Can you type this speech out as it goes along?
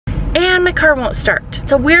and my car won't start.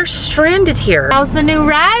 So we're stranded here. How's the new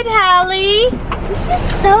ride, Hallie? This is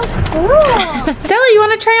so cool. Stella, you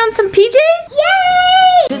wanna try on some PJs?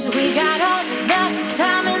 Yay! 'Cause we got all the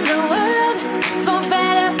time in the world, for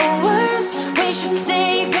better or worse, we should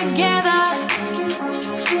stay together.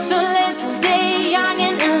 So let's stay young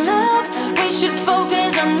and in love, we should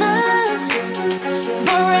focus on us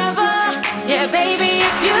forever. Yeah, baby,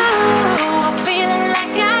 if you are feeling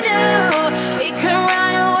like I do, we could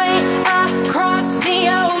run away across the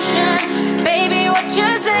ocean. Baby, what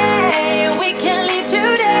you say? We can leave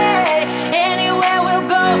today. Anywhere we'll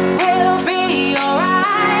go, we'll be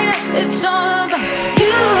alright. It's all about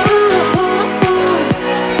you.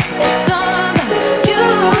 It's all about you.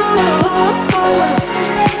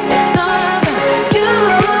 It's all about you.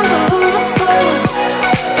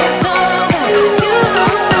 It's all about you.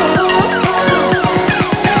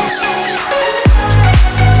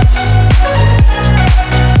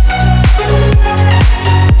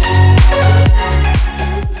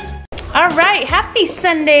 All right, happy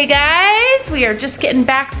Sunday, guys. We are just getting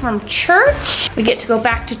back from church. We get to go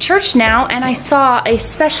back to church now, and I saw a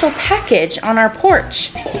special package on our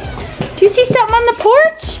porch. Do you see something on the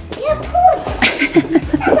porch? Yeah, cool.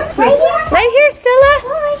 Right here? Right here, Stella.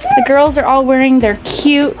 Right here. The girls are all wearing their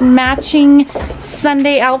cute matching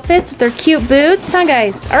Sunday outfits with their cute boots, huh,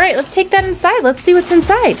 guys? All right, let's take that inside. Let's see what's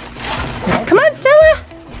inside. Come on, Stella.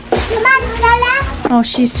 Come on, Stella. Oh,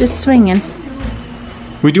 she's just swinging.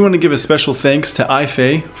 We do want to give a special thanks to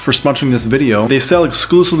IFFEI for sponsoring this video. They sell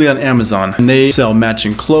exclusively on Amazon, and they sell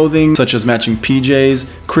matching clothing such as matching PJs,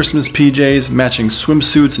 Christmas PJs, matching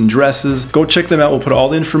swimsuits and dresses. Go check them out. We'll put all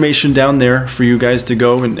the information down there for you guys to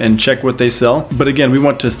go and check what they sell. But again, we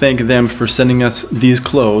want to thank them for sending us these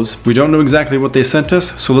clothes. We don't know exactly what they sent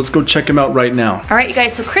us, so let's go check them out right now. All right, you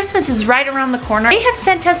guys, so Christmas is right around the corner. They have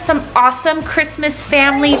sent us some awesome Christmas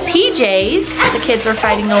family PJs the kids are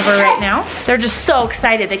fighting over right now. They're just so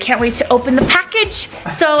excited. They can't wait to open the package.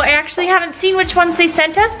 So I actually haven't seen which ones they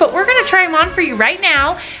sent us, but we're gonna try them on for you right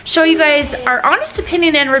now, show you guys our honest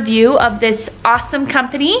opinion and review of this awesome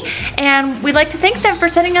company, and we'd like to thank them for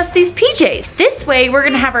sending us these PJs. This way, we're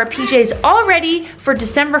gonna have our PJs all ready for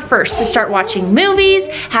December 1st to start watching movies,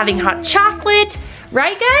 having hot chocolate,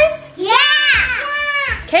 right, guys? Yeah!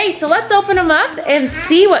 Okay, so let's open them up and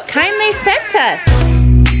see what kind they sent us.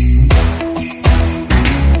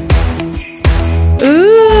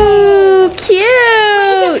 Ooh,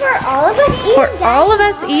 cute! For all of us, even For all of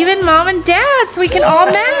us, even mom and dad, so we can all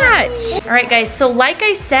match. All right, guys, so like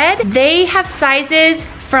I said, they have sizes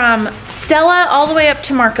from Stella all the way up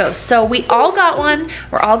to Marcos. So we all got one.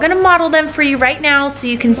 We're all gonna model them for you right now so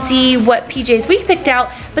you can see what PJs we picked out,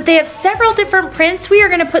 but they have several different prints. We are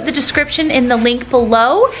gonna put the description in the link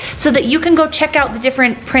below so that you can go check out the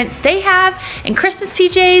different prints they have and Christmas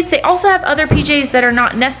PJs. They also have other PJs that are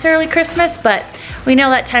not necessarily Christmas, but we know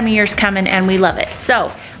that time of year's coming and we love it. So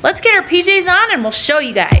let's get our PJs on and we'll show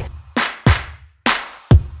you guys.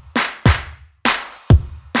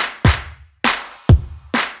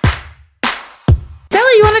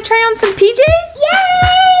 Stella, you wanna try on some PJs?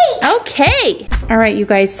 Yay! Okay. All right, you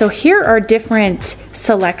guys, so here are different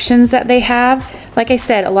selections that they have. Like I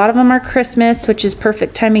said, a lot of them are Christmas, which is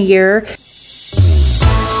perfect time of year.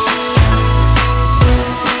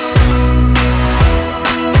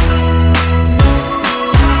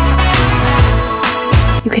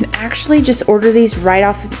 You can actually just order these right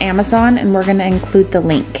off of Amazon, and we're gonna include the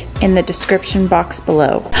link in the description box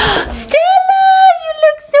below. Stella, you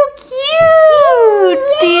look so cute!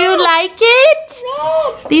 Do you like it?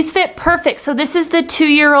 These fit perfect. So this is the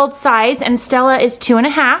 2-year-old size, and Stella is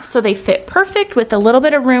 2.5, so they fit perfect with a little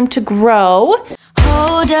bit of room to grow.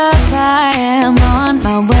 Hold up, I am on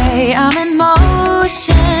my way, I'm in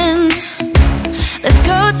motion. Let's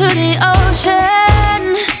go to the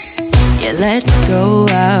ocean. Yeah, let's go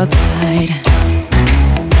outside.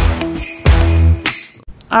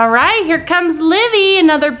 All right, here comes Livy,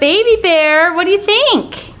 another baby bear. What do you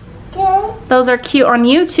think? Good. Those are cute on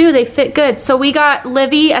you too, they fit good. So we got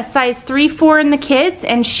Livy a size 3-4 in the kids,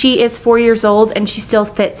 and she is 4 years old and she still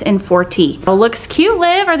fits in 4T. Oh, looks cute,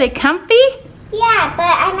 Liv. Are they comfy? Yeah, but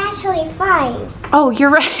I'm actually 5. Oh, you're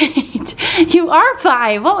right. You are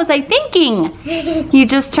 5. What was I thinking? You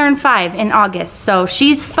just turned 5 in August. So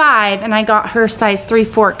she's 5 and I got her size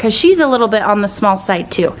 3-4 because she's a little bit on the small side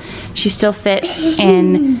too. She still fits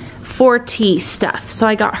in 4T stuff. So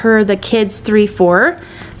I got her the kids 3-4.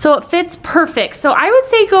 So it fits perfect. So I would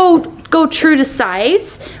say go true to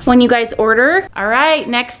size when you guys order. All right,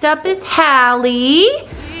 next up is Hallie.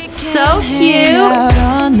 So cute. Out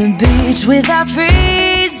on the beach without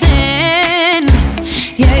freezing.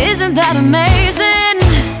 Yeah, isn't that amazing?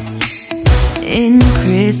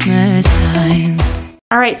 Christmas times.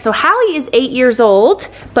 All right, so Hallie is 8 years old,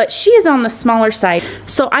 but she is on the smaller side.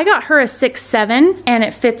 So I got her a 6'7", and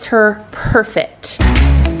it fits her perfect.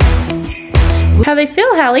 How they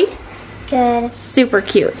feel, Hallie? Good. Super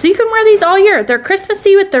cute. So you can wear these all year. They're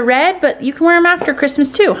Christmassy with the red, but you can wear them after Christmas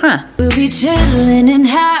too, huh? We'll be chilling and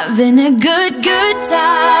having a good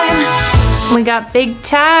time. We got Big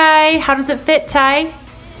Ty. How does it fit, Ty?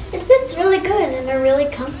 It fits really good and they're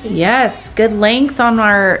really comfy. Yes, good length on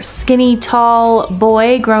our skinny, tall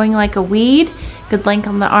boy growing like a weed. Good length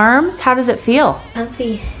on the arms. How does it feel?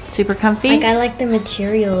 Comfy. Super comfy? Like, I like the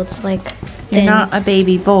material. It's like You're thin. not a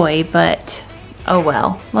baby boy, but oh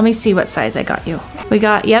well. Let me see what size I got you. We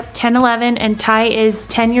got, yep, 10, 11, and Ty is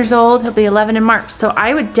 10 years old. He'll be 11 in March. So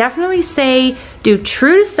I would definitely say do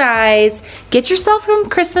true to size. Get yourself some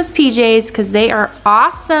Christmas PJs because they are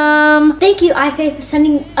awesome. Thank you, IFFEI, for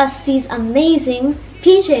sending us these amazing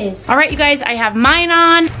PJs. All right, you guys, I have mine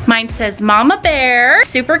on. Mine says Mama Bear.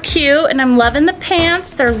 Super cute, and I'm loving the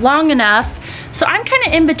pants. They're long enough. So I'm kind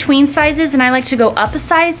of in between sizes, and I like to go up a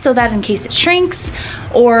size so that in case it shrinks,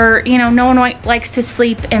 or, you know, no one likes to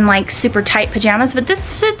sleep in like super tight pajamas, but this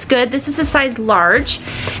fits good. This is a size large,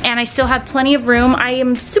 and I still have plenty of room. I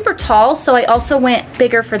am super tall, so I also went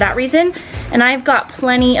bigger for that reason, and I've got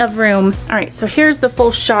plenty of room. All right, so here's the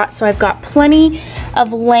full shot. So I've got plenty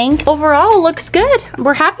of length. Overall, it looks good.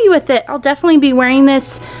 We're happy with it. I'll definitely be wearing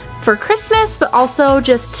this for Christmas, but also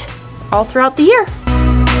just all throughout the year.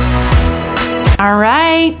 All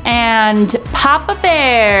right, and Papa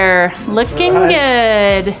Bear, looking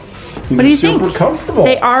good. These What do you super think? Comfortable.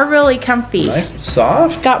 They are really comfy. Nice and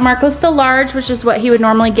soft. Got Marcos the large, which is what he would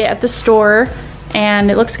normally get at the store, and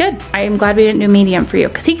it looks good. I am glad we didn't do medium for you,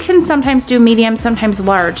 because he can sometimes do medium, sometimes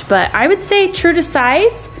large, but I would say true to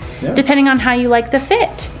size, depending on how you like the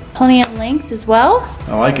fit. Plenty of length as well.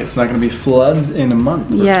 I like it. It's not going to be floods in a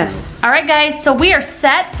month. Yes. All right, guys, so we are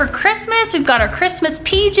set for Christmas. We've got our Christmas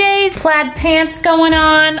PJs, plaid pants going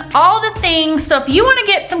on, all the things. So if you want to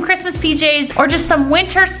get some Christmas PJs or just some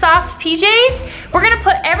winter soft PJs, we're going to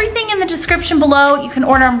put everything in the description below. You can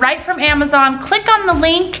order them right from Amazon. Click on the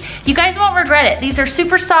link. You guys won't regret it. These are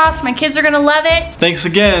super soft. My kids are going to love it. Thanks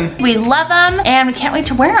again. We love them, and we can't wait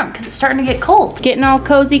to wear them because it's starting to get cold. Getting all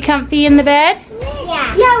cozy, comfy in the bed.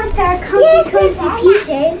 Yeah, with our comfy, cozy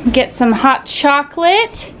PJs. Get some hot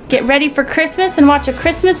chocolate. Get ready for Christmas and watch a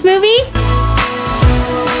Christmas movie.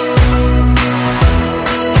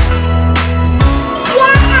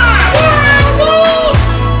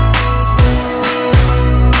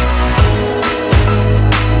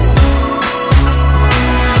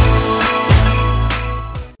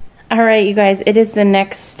 All right, you guys, it is the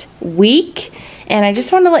next week, and I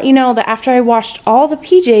just wanted to let you know that after I washed all the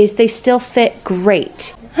PJs, they still fit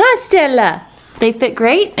great. Huh, Stella? They fit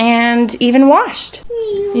great and even washed.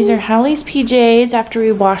 These are Hallie's PJs after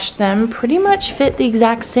we washed them. Pretty much fit the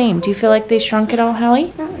exact same. Do you feel like they shrunk at all,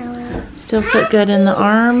 Hallie? Still fit good in the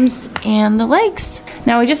arms and the legs.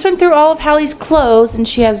 Now we just went through all of Hallie's clothes, and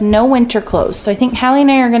she has no winter clothes. So I think Hallie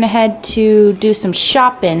and I are gonna head to do some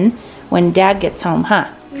shopping when Dad gets home, huh?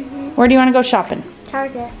 Where do you wanna go shopping?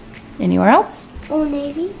 Target. Anywhere else? Old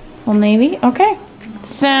Navy. Old Navy, okay.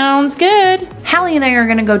 Sounds good. Hallie and I are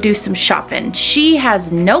gonna go do some shopping. She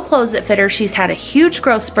has no clothes that fit her. She's had a huge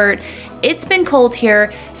growth spurt. It's been cold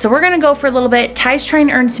here, so we're gonna go for a little bit. Ty's trying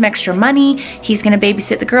to earn some extra money. He's gonna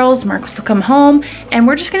babysit the girls. Marcos will come home, and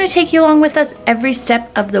we're just gonna take you along with us every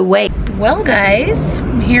step of the way. Well, guys,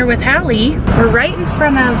 I'm here with Hallie. We're right in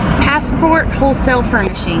front of Passport Wholesale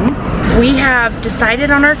Furnishings. We have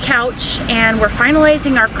decided on our couch, and we're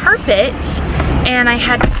finalizing our carpet, and I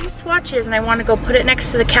had 2 swatches, and I want to go put it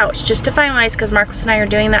next to the couch just to finalize, because Marcos and I are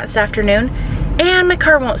doing that this afternoon, and my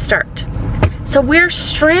car won't start. So we're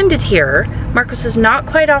stranded here. Marcos is not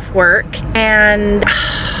quite off work, and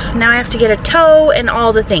now I have to get a tow and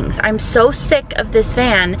all the things. I'm so sick of this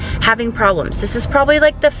van having problems. This is probably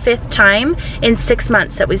like the 5th time in 6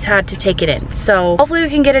 months that we've had to take it in. So hopefully we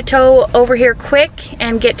can get a tow over here quick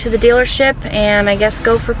and get to the dealership, and I guess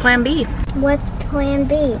go for plan B. What's plan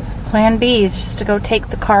B? Plan B is just to go take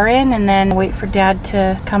the car in and then wait for Dad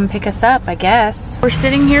to come pick us up, I guess. We're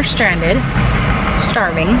sitting here stranded,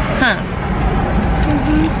 starving, huh?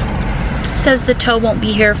 Says the tow won't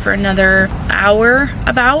be here for another hour,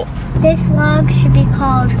 about. This vlog should be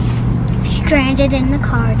called Stranded in the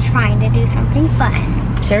Car Trying to Do Something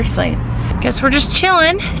Fun. Seriously. Guess we're just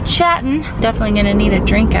chilling, chatting. Definitely gonna need a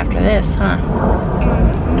drink after this, huh?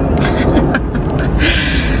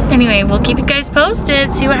 Anyway, we'll keep you guys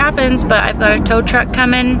posted, see what happens, but I've got a tow truck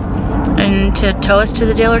coming. and to tow us to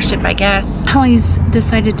the dealership, I guess. Holly's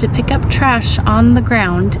decided to pick up trash on the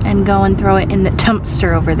ground and go and throw it in the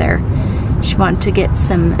dumpster over there. She wanted to get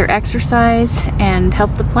some exercise and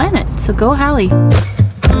help the planet. So go, Hallie.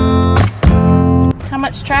 How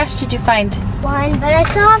much trash did you find? One, but I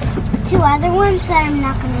still have 2 other ones that I'm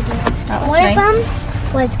not gonna do. That was One nice. of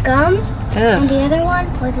them was gum, and the other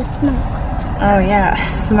one was a smoke. Oh yeah,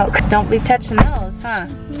 smoke. Don't be touching those, huh?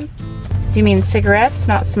 Do you mean cigarettes,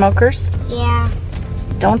 not smokers? Yeah.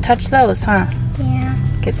 Don't touch those, huh? Yeah.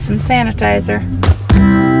 Get some sanitizer.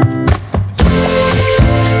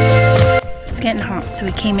 It's getting hot, so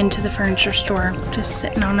we came into the furniture store, just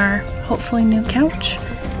sitting on our hopefully new couch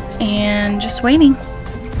and just waiting.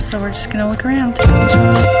 So we're just gonna look around.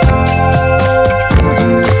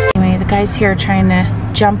 Anyway, the guy's here trying to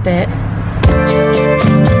jump it.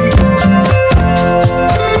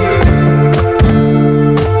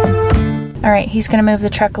 All right, he's gonna move the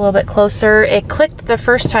truck a little bit closer. It clicked the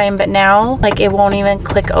first time, but now, like, it won't even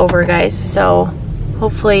click over, guys. So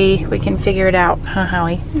hopefully we can figure it out, huh,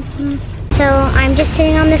 Howie? So I'm just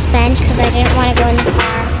sitting on this bench because I didn't want to go in the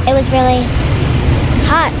car. It was really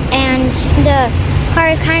hot, and the car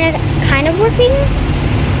is kind of working.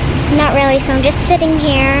 Not really, so I'm just sitting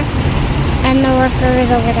here, and the worker is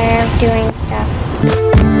over there doing stuff.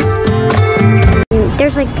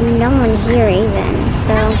 There's like no one here even,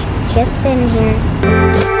 so just sitting here.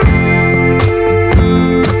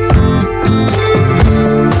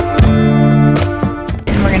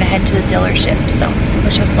 And we're gonna head to the dealership, so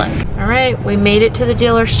wish us luck. All right, we made it to the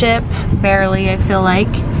dealership, barely, I feel like.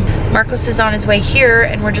 Marcos is on his way here,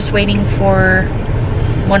 and we're just waiting for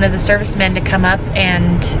one of the servicemen to come up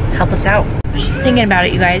and help us out. I was just thinking about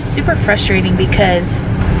it, you guys. Super frustrating because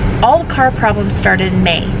all the car problems started in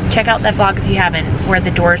May. Check out that vlog if you haven't, where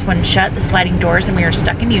the doors wouldn't shut, the sliding doors, and we were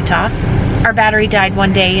stuck in Utah. Our battery died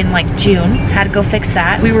one day in like June, had to go fix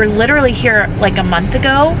that. We were literally here like a month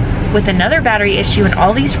ago with another battery issue and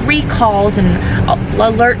all these recalls and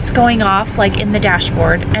alerts going off like in the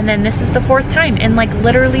dashboard. And then this is the 4th time in like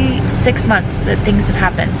literally 6 months that things have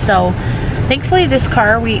happened. So thankfully this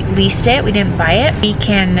car, we leased it, we didn't buy it. We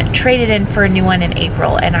can trade it in for a new one in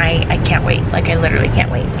April, and I can't wait. Like, I literally can't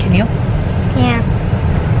wait. Can you? Yeah.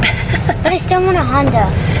 But I still want a Honda.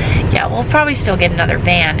 Yeah, we'll probably still get another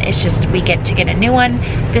van. It's just we get to get a new one.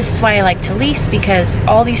 This is why I like to lease, because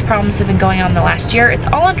all these problems have been going on the last year. It's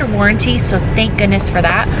all under warranty, so thank goodness for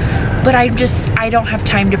that. But I don't have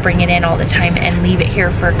time to bring it in all the time and leave it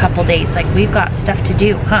here for a couple days. Like, we've got stuff to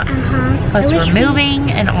do, huh? Plus we're moving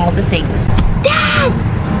and all the things. Dad!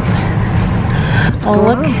 Oh,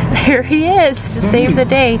 look, there he is to save the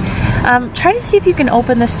day. Try to see if you can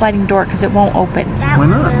open this sliding door, because it won't open. Why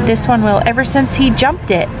not? This one will. Ever since he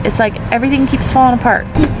jumped it, it's like everything keeps falling apart.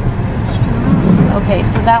 Okay,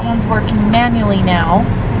 so that one's working manually now.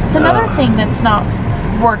 It's another thing that's not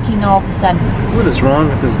working all of a sudden. What is wrong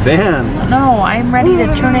with this van? No, I'm ready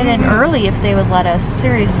to turn it in early if they would let us,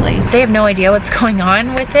 seriously. They have no idea what's going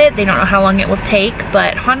on with it. They don't know how long it will take,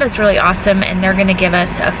 but Honda's really awesome, and they're gonna give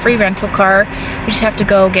us a free rental car. We just have to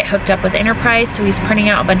go get hooked up with Enterprise, so he's printing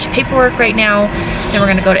out a bunch of paperwork right now. Then we're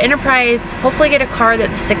gonna go to Enterprise, hopefully get a car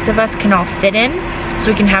that the 6 of us can all fit in,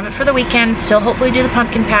 so we can have it for the weekend, still hopefully do the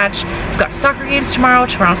pumpkin patch. We've got soccer games tomorrow,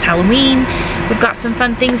 tomorrow's Halloween. We've got some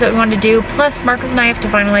fun things that we want to do, plus Marcos and I have to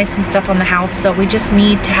finalize some stuff on the house, so we just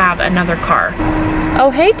need to have another car. Oh,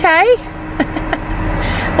 hey, Ty.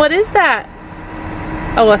 What is that?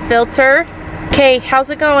 Oh, a filter? Okay, how's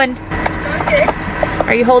it going? It's going good.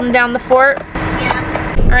 Are you holding down the fort?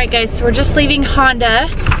 Yeah. All right, guys, so we're just leaving Honda.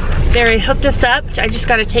 They hooked us up. I just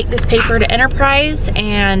got to take this paper to Enterprise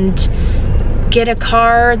and get a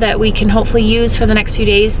car that we can hopefully use for the next few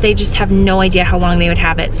days. They just have no idea how long they would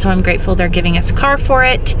have it, so I'm grateful they're giving us a car for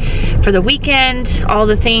it for the weekend. All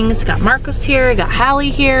the things. Got Marcos here, got Hallie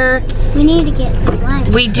here. We need to get some lunch.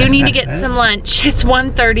 We do need to get some lunch. It's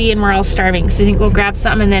 1:30 and we're all starving, so I think we'll grab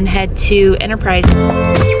something and then head to Enterprise.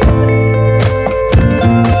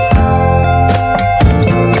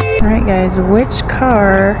 All right, guys, which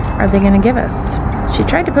car are they gonna give us? She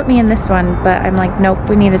tried to put me in this one, but I'm like, nope,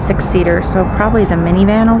 we need a 6-seater, so probably the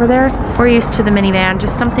minivan over there. We're used to the minivan,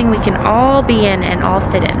 just something we can all be in and all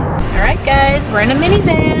fit in. All right, guys, we're in a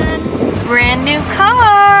minivan. Brand new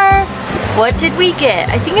car. What did we get?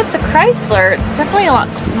 I think it's a Chrysler. It's definitely a lot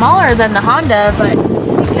smaller than the Honda, but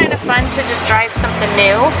it's kind of fun to just drive something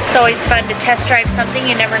new. It's always fun to test drive something.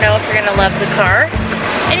 You never know if you're gonna love the car.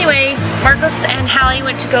 Anyway, Marcos and Hallie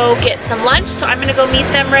went to go get some lunch, so I'm gonna go meet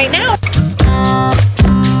them right now.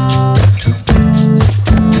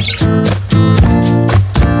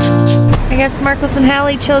 I guess Marcos and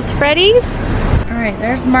Hallie chose Freddy's. All right,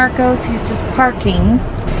 there's Marcos. He's just parking.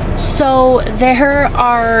 So there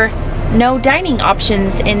are no dining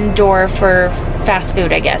options indoor for fast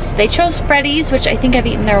food, I guess. They chose Freddy's, which I think I've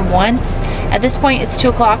eaten there once. At this point, it's 2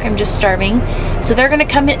 o'clock. I'm just starving. So they're gonna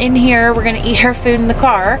come in here. We're gonna eat our food in the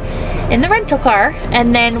car, in the rental car,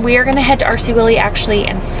 and then we are gonna head to RC Willey actually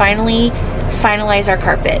and finalize our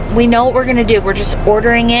carpet. We know what we're gonna do. We're just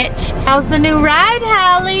ordering it. How's the new ride,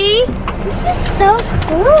 Hallie? This is so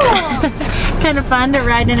cool. Kind of fun to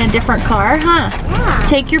ride in a different car, huh? Yeah.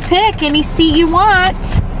 Take your pick, any seat you want.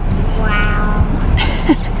 Wow.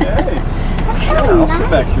 Hey. I'll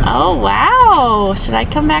sit back here. Oh, wow. Should I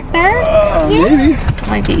come back there? Maybe.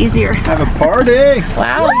 Might be easier. Have a party.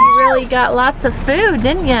 Wow, you really got lots of food,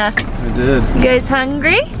 didn't ya? I did. You guys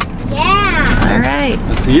hungry? Yeah. All right,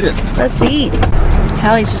 Let's eat it. let's eat.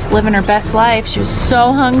 Hallie's just living her best life. She was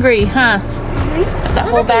so hungry, huh? Got that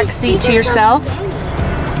whole back seat to yourself.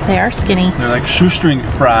 They are skinny. They're like shoestring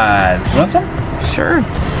fries. You want some? Sure.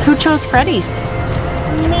 Who chose Freddy's?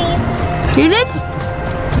 Me. You did?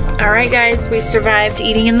 All right, guys, we survived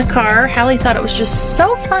eating in the car. Hallie thought it was just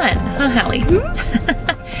so fun, huh, Hallie?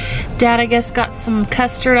 Dad, I guess, got some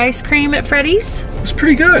custard ice cream at Freddy's. It was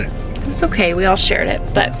pretty good. It was okay, we all shared it,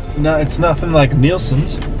 but No, it's nothing like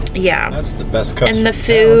Nielsen's. yeah. That's the best custard. And the in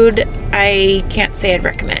food, I can't say I'd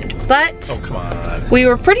recommend, but town. Oh, come on. we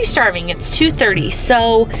were pretty starving. It's 2:30,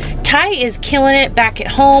 so Ty is killing it back at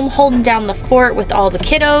home, holding down the fort with all the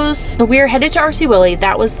kiddos. So we are headed to RC Willey.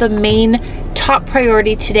 That was the main top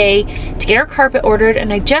priority today, to get our carpet ordered,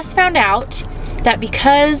 and I just found out that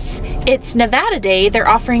because it's Nevada Day, they're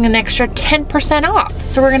offering an extra 10% off.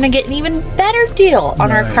 So we're gonna get an even better deal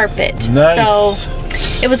on our carpet. Nice. So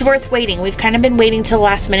it was worth waiting. We've kind of been waiting till the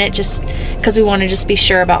last minute just because we want to just be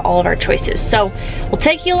sure about all of our choices. So we'll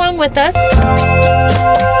take you along with us.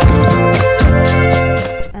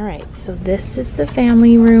 All right, so this is the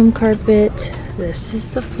family room carpet. This is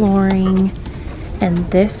the flooring, and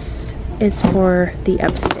this is for the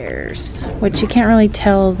upstairs, which you can't really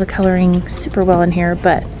tell the coloring super well in here,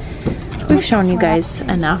 but we've shown you guys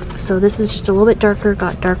enough. So this is just a little bit darker,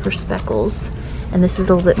 got darker speckles, and this is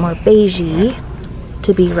a little bit more beigey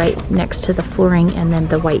to be right next to the flooring, and then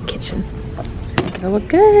the white kitchen. It's gonna make it look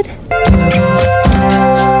good.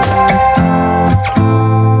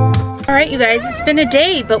 All right, you guys, it's been a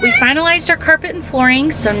day, but we finalized our carpet and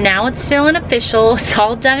flooring, so now it's feeling official. It's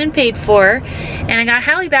all done and paid for. And I got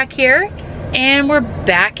Hallie back here, and we're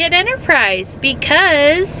back at Enterprise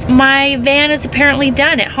because my van is apparently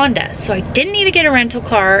done at Honda. So I didn't need to get a rental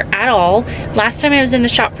car at all. Last time I was in the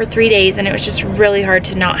shop for 3 days, and it was just really hard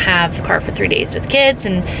to not have a car for 3 days with kids.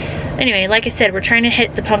 And anyway, like I said, we're trying to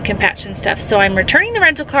hit the pumpkin patch and stuff. So I'm returning the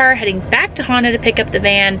rental car, heading back to Honda to pick up the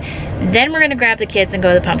van. Then we're gonna grab the kids and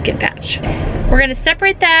go to the pumpkin patch. We're gonna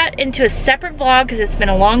separate that into a separate vlog because it's been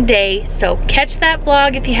a long day. So catch that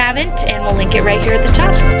vlog if you haven't, and we'll link it right here at the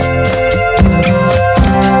top.